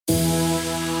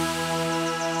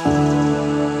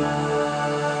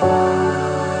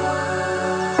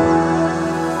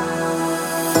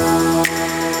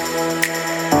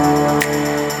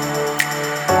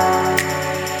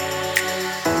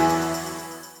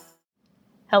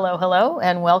Hello, hello,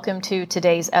 and welcome to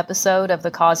today's episode of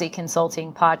the Causey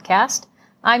Consulting Podcast.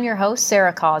 I'm your host,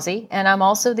 Sarah Causey, and I'm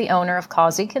also the owner of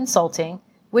Causey Consulting,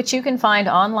 which you can find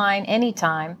online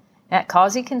anytime at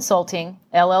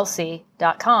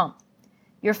causeyconsultingllc.com.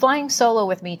 You're flying solo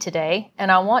with me today,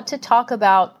 and I want to talk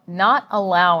about not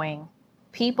allowing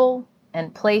people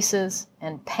and places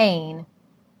and pain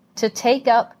to take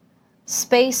up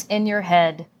space in your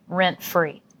head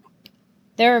rent-free.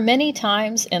 There are many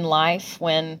times in life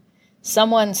when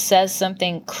someone says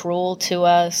something cruel to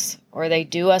us or they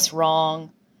do us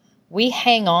wrong. We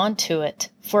hang on to it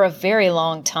for a very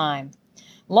long time.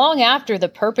 Long after the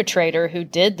perpetrator who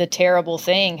did the terrible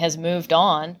thing has moved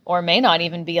on or may not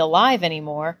even be alive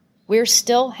anymore, we're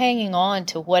still hanging on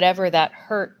to whatever that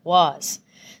hurt was.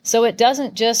 So it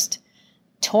doesn't just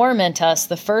torment us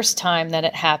the first time that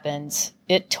it happens.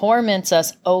 It torments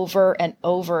us over and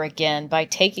over again by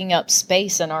taking up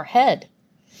space in our head.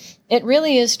 It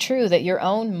really is true that your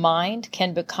own mind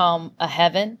can become a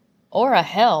heaven or a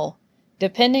hell,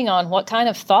 depending on what kind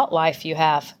of thought life you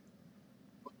have.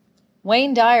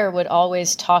 Wayne Dyer would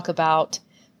always talk about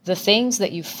the things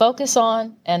that you focus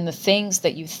on and the things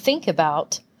that you think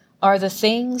about are the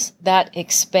things that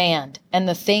expand and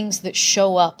the things that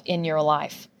show up in your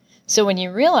life. So when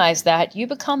you realize that, you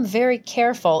become very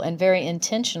careful and very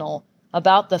intentional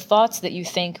about the thoughts that you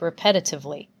think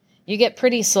repetitively. You get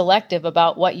pretty selective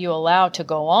about what you allow to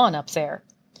go on up there.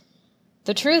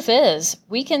 The truth is,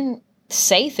 we can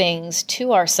say things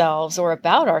to ourselves or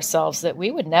about ourselves that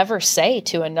we would never say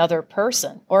to another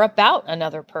person or about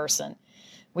another person.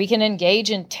 We can engage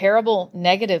in terrible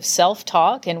negative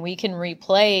self-talk, and we can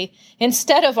replay,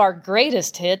 instead of our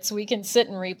greatest hits, we can sit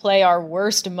and replay our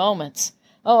worst moments.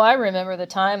 Oh, I remember the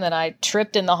time that I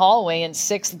tripped in the hallway in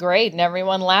 6th grade and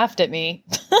everyone laughed at me.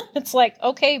 It's like,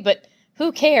 okay, but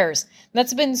who cares?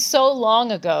 That's been so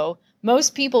long ago.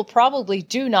 Most people probably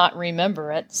do not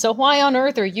remember it. So why on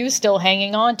earth are you still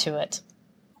hanging on to it?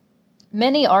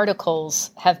 Many articles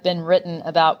have been written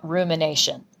about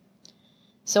rumination.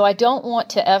 So I don't want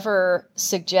to ever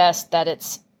suggest that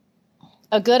it's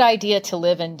a good idea to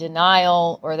live in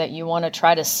denial or that you want to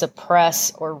try to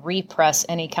suppress or repress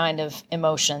any kind of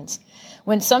emotions.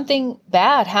 When something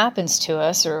bad happens to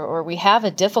us or we have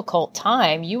a difficult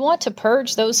time, you want to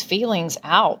purge those feelings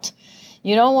out.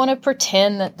 You don't want to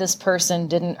pretend that this person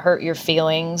didn't hurt your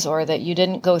feelings or that you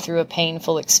didn't go through a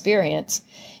painful experience.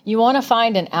 You want to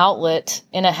find an outlet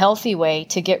in a healthy way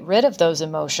to get rid of those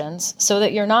emotions so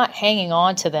that you're not hanging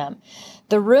on to them.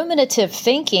 The ruminative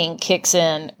thinking kicks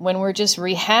in when we're just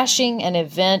rehashing an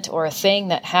event or a thing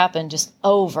that happened just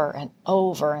over and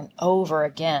over and over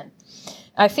again.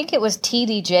 I think it was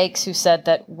T.D. Jakes who said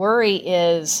that worry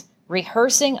is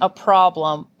rehearsing a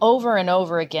problem over and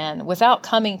over again without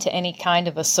coming to any kind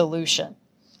of a solution.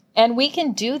 And we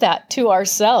can do that to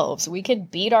ourselves. We can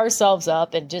beat ourselves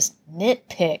up and just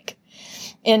nitpick.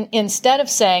 Instead of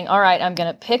saying, all right, I'm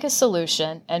going to pick a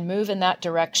solution and move in that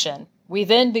direction, we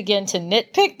then begin to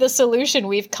nitpick the solution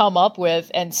we've come up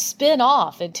with and spin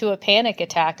off into a panic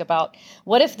attack about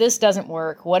what if this doesn't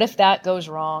work? What if that goes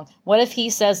wrong? What if he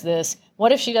says this?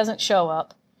 What if she doesn't show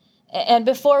up? And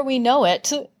before we know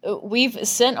it, we've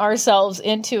sent ourselves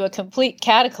into a complete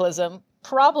cataclysm,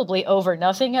 probably over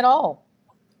nothing at all.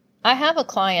 I have a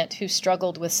client who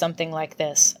struggled with something like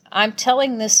this. I'm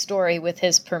telling this story with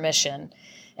his permission,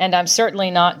 and I'm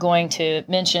certainly not going to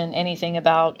mention anything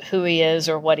about who he is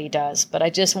or what he does, but I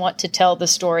just want to tell the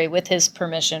story with his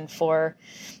permission for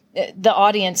the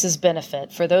audience's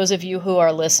benefit, for those of you who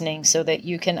are listening, so that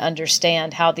you can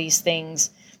understand how these things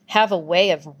have a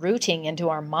way of rooting into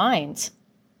our minds.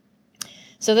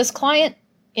 So this client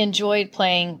enjoyed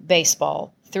playing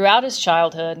baseball throughout his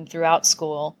childhood and throughout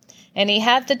school, and he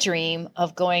had the dream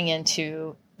of going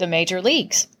into the major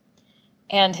leagues.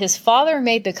 And his father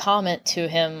made the comment to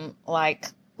him like,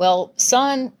 well,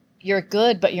 son, you're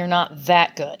good, but you're not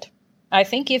that good. I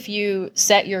think if you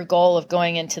set your goal of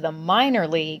going into the minor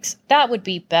leagues, that would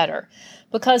be better.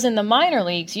 Because in the minor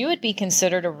leagues, you would be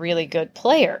considered a really good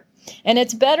player. And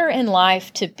it's better in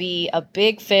life to be a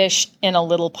big fish in a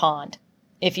little pond.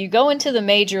 If you go into the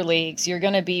major leagues, you're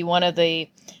going to be one of the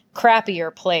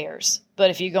crappier players. But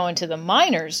if you go into the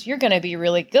minors, you're going to be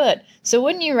really good. So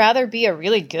wouldn't you rather be a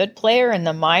really good player in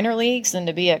the minor leagues than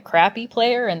to be a crappy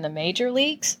player in the major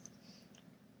leagues?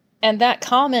 And that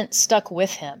comment stuck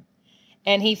with him.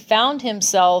 And he found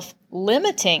himself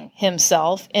limiting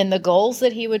himself in the goals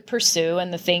that he would pursue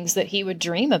and the things that he would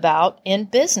dream about in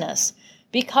business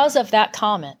because of that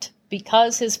comment,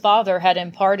 because his father had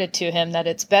imparted to him that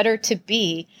it's better to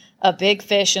be a big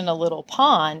fish in a little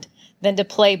pond than to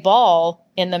play ball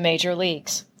in the major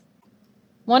leagues.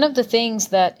 One of the things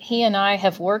that he and I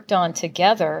have worked on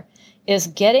together is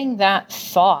getting that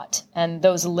thought and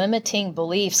those limiting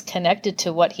beliefs connected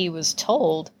to what he was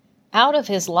told out of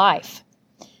his life.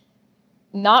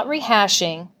 Not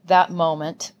rehashing that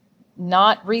moment,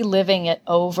 not reliving it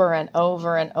over and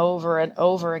over and over and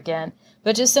over again,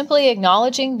 but just simply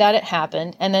acknowledging that it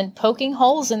happened and then poking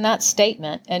holes in that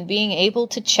statement and being able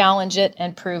to challenge it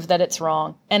and prove that it's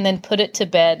wrong and then put it to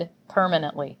bed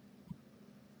permanently.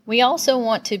 We also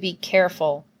want to be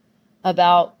careful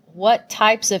about what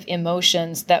types of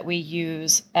emotions that we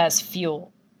use as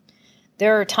fuel.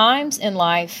 There are times in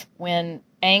life when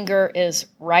anger is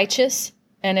righteous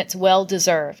and it's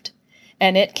well-deserved,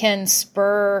 and it can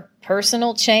spur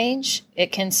personal change,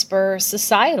 it can spur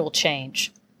societal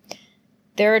change.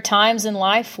 There are times in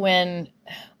life when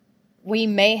we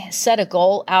may set a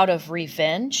goal out of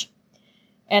revenge,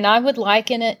 and I would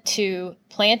liken it to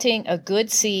planting a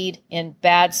good seed in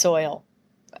bad soil.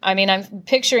 I mean, I'm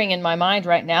picturing in my mind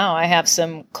right now, I have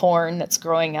some corn that's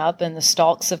growing up and the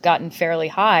stalks have gotten fairly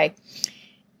high.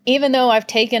 Even though I've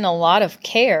taken a lot of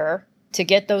care to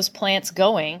get those plants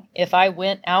going, if I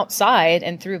went outside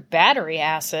and threw battery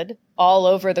acid all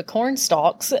over the corn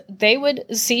stalks, they would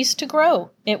cease to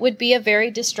grow. It would be a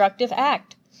very destructive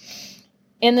act.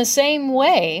 In the same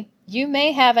way, you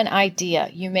may have an idea,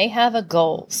 you may have a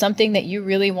goal, something that you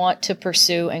really want to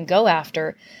pursue and go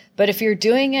after, but if you're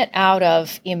doing it out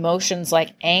of emotions like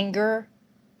anger,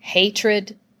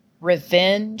 hatred,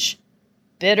 revenge,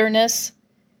 bitterness,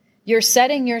 you're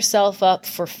setting yourself up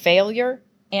for failure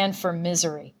and for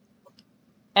misery.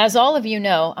 As all of you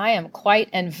know, I am quite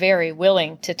and very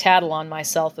willing to tattle on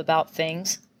myself about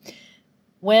things.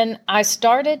 When I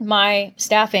started my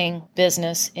staffing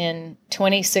business in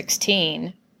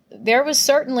 2016, there was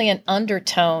certainly an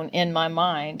undertone in my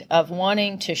mind of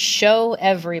wanting to show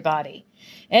everybody,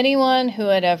 anyone who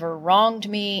had ever wronged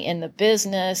me in the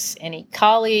business, any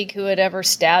colleague who had ever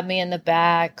stabbed me in the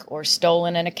back or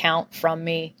stolen an account from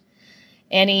me,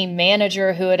 any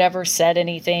manager who had ever said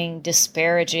anything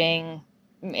disparaging,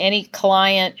 any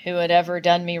client who had ever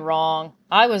done me wrong,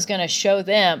 I was going to show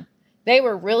them. They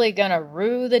were really going to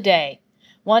rue the day.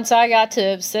 Once I got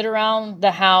to sit around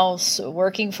the house,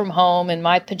 working from home in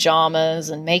my pajamas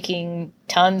and making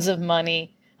tons of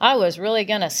money, I was really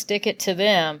going to stick it to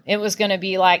them. It was going to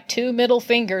be like 2 middle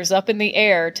fingers up in the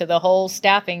air to the whole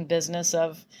staffing business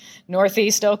of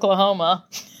Northeast Oklahoma.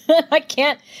 I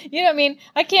can't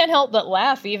help but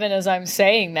laugh even as I'm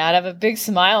saying that. I have a big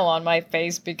smile on my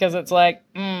face because it's like,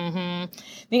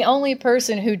 The only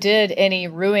person who did any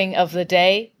ruining of the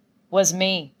day was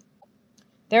me.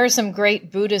 There are some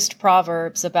great Buddhist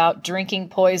proverbs about drinking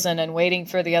poison and waiting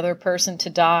for the other person to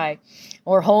die,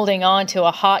 or holding on to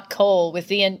a hot coal with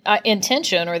the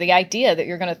intention or the idea that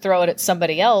you're going to throw it at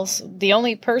somebody else. The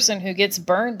only person who gets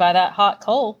burned by that hot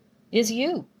coal is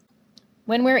you.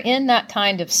 When we're in that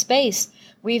kind of space,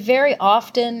 we very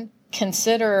often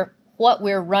consider what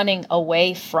we're running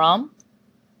away from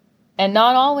and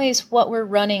not always what we're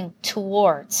running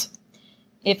towards.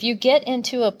 If you get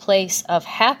into a place of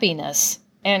happiness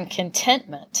and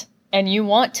contentment and you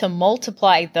want to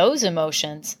multiply those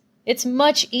emotions, it's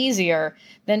much easier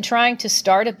than trying to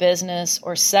start a business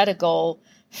or set a goal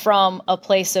from a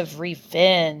place of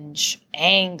revenge,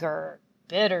 anger,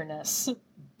 bitterness,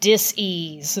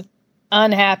 dis-ease,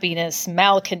 unhappiness,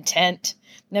 malcontent.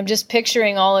 And I'm just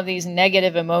picturing all of these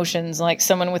negative emotions like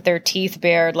someone with their teeth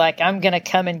bared, like, I'm going to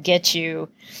come and get you.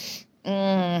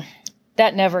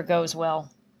 That never goes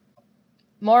well.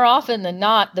 More often than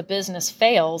not, the business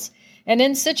fails. And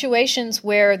in situations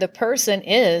where the person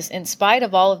is, in spite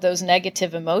of all of those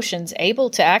negative emotions,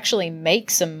 able to actually make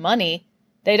some money,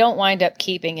 they don't wind up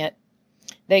keeping it.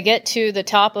 They get to the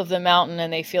top of the mountain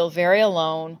and they feel very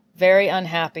alone, very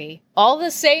unhappy. All the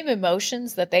same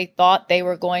emotions that they thought they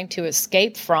were going to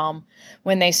escape from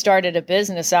when they started a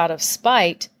business out of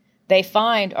spite, they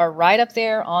find are right up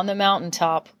there on the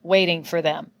mountaintop waiting for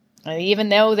them. Even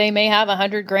though they may have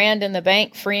 $100,000 in the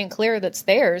bank free and clear that's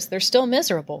theirs, they're still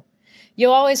miserable.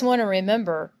 You always want to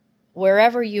remember,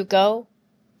 wherever you go,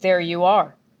 there you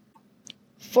are.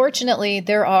 Fortunately,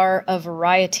 there are a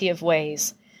variety of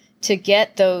ways to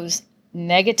get those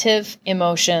negative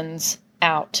emotions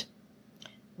out.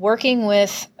 Working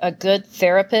with a good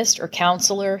therapist or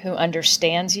counselor who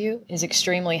understands you is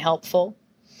extremely helpful.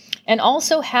 And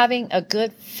also having a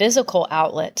good physical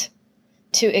outlet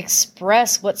to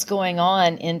express what's going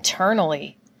on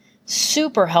internally.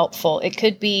 Super helpful. It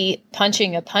could be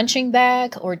punching a punching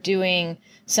bag or doing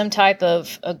some type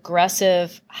of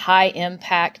aggressive,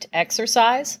 high-impact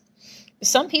exercise.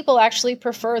 some people actually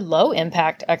prefer low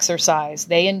impact exercise.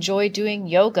 They enjoy doing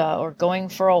yoga or going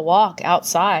for a walk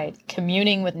outside,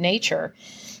 communing with nature.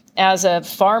 As a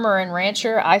farmer and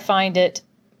rancher, I find it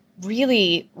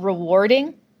really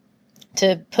rewarding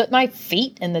to put my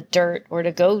feet in the dirt or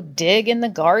to go dig in the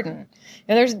garden.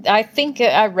 And I think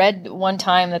I read one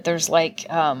time that there's like,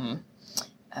 the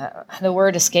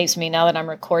word escapes me now that I'm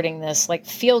recording this, like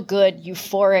feel good,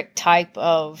 euphoric type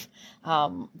of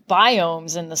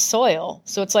biomes in the soil.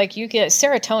 So it's like you get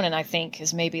serotonin, I think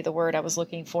is maybe the word I was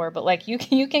looking for, but like you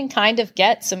can kind of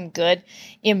get some good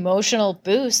emotional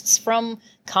boosts from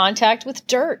contact with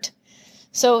dirt.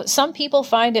 So some people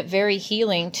find it very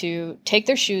healing to take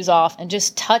their shoes off and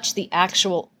just touch the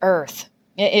actual earth.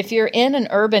 If you're in an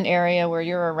urban area where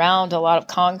you're around a lot of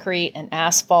concrete and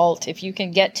asphalt, if you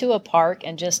can get to a park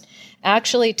and just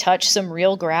actually touch some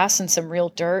real grass and some real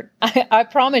dirt, I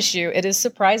promise you it is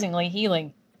surprisingly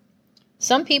healing.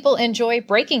 Some people enjoy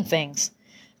breaking things.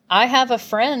 I have a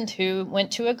friend who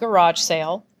went to a garage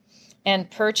sale and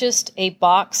purchased a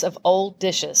box of old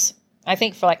dishes. I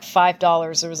think for like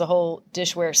 $5, there was a whole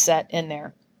dishware set in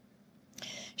there.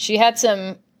 She had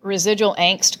some residual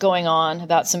angst going on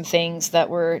about some things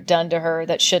that were done to her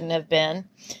that shouldn't have been.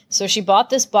 So she bought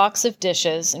this box of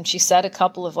dishes and she set a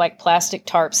couple of like plastic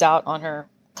tarps out on her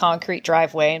concrete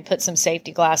driveway and put some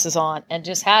safety glasses on and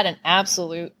just had an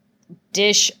absolute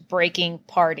dish breaking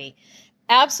party.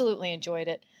 Absolutely enjoyed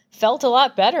it. Felt a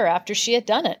lot better after she had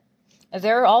done it.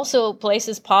 There are also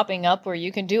places popping up where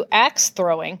you can do axe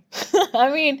throwing. I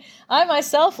mean, I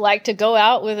myself like to go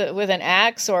out with an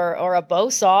axe or a bow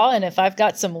saw, and if I've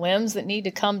got some limbs that need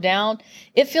to come down,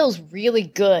 it feels really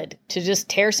good to just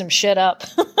tear some shit up.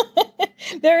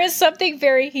 There is something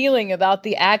very healing about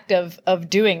the act of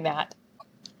doing that.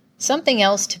 Something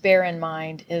else to bear in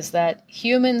mind is that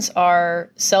humans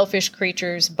are selfish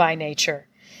creatures by nature.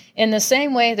 In the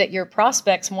same way that your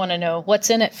prospects want to know what's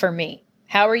in it for me.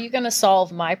 How are you going to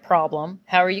solve my problem?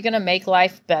 How are you going to make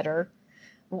life better?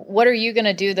 What are you going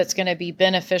to do that's going to be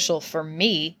beneficial for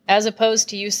me, as opposed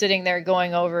to you sitting there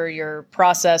going over your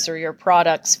process or your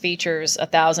product's features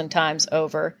 1,000 times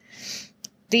over?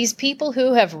 These people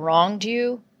who have wronged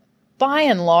you, by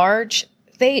and large,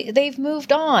 they've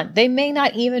moved on. They may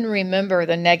not even remember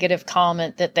the negative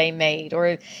comment that they made,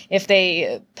 or if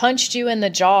they punched you in the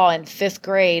jaw in 5th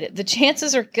grade, the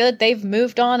chances are good they've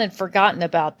moved on and forgotten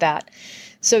about that.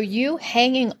 So you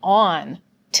hanging on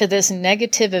to this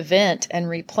negative event and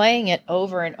replaying it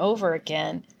over and over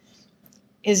again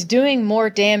is doing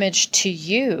more damage to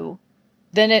you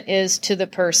than it is to the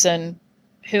person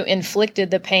who inflicted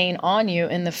the pain on you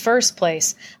in the first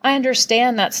place. I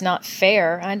understand that's not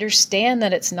fair. I understand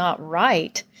that it's not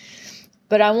right.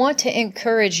 But I want to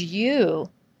encourage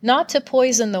you not to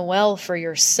poison the well for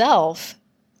yourself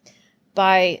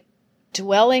by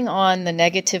dwelling on the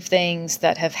negative things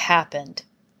that have happened.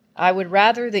 I would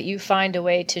rather that you find a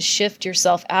way to shift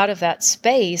yourself out of that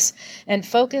space and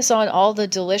focus on all the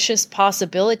delicious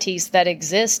possibilities that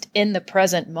exist in the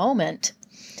present moment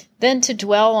than to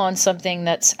dwell on something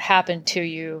that's happened to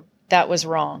you that was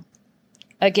wrong.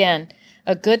 Again,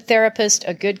 a good therapist,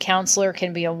 a good counselor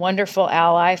can be a wonderful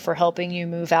ally for helping you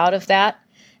move out of that,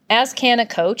 as can a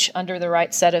coach under the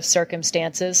right set of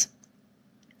circumstances.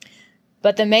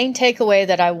 But the main takeaway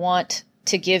that I want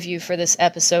to give you for this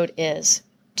episode is,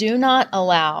 do not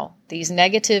allow these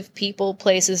negative people,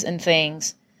 places, and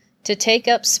things to take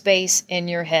up space in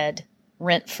your head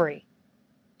rent-free.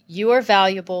 You are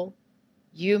valuable,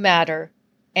 you matter,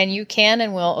 and you can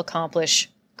and will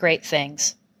accomplish great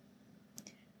things.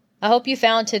 I hope you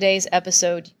found today's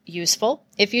episode useful.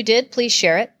 If you did, please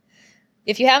share it.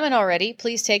 If you haven't already,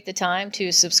 please take the time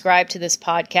to subscribe to this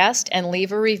podcast and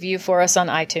leave a review for us on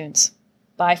iTunes.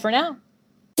 Bye for now.